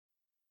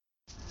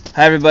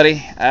Hi everybody.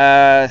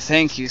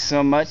 Thank you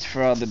so much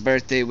for all the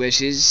birthday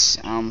wishes.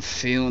 I'm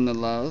feeling the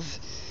love.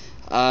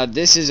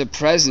 This is a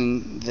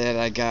present that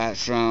I got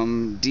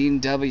from Dean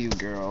W.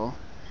 Girl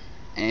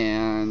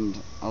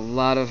and a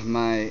lot of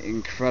my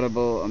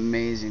incredible,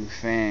 amazing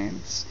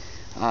fans.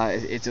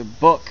 It's a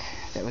book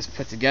that was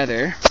put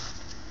together,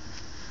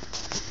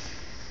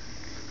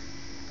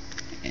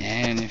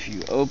 and if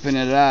you open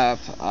it up,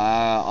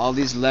 all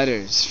these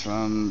letters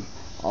from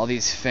all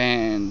these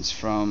fans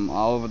from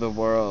all over the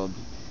world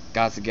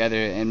got together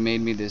and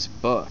made me this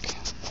book.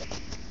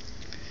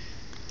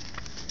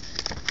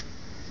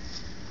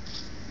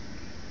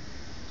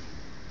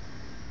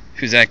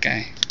 Who's that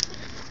guy?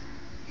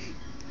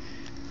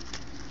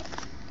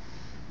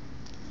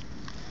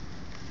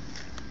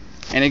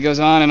 And it goes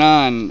on,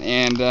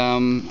 and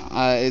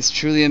it's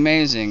truly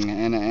amazing,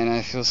 and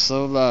I feel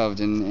so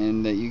loved,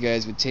 and that you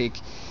guys would take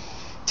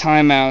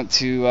time out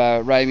to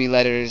write me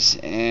letters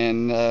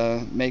and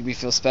make me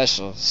feel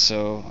special.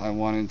 So I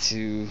wanted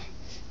to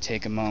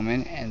take a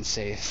moment and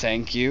say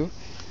thank you.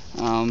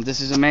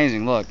 This is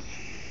amazing. Look,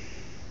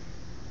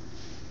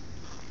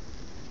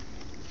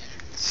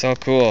 so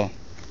cool.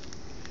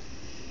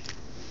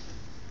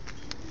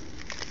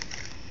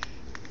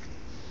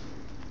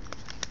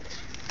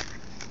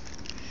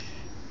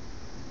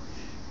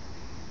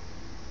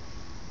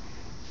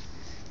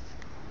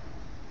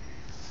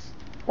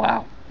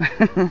 Wow.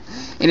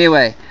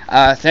 Anyway,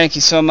 thank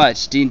you so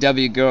much, Dean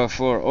W. Girl,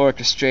 for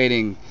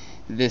orchestrating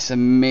this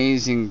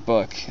amazing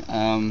book.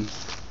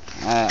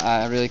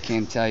 I really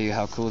can't tell you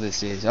how cool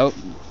this is. Oh,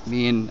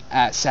 me and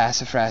at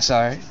Sassafras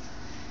Art,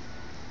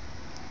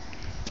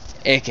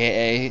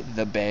 aka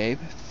the Babe.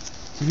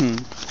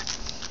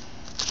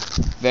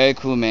 Very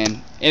cool,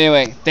 man.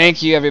 Anyway,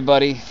 thank you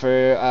everybody for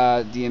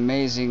the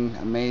amazing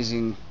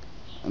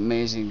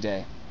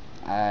day.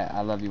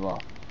 I love you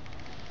all.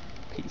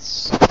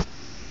 Peace.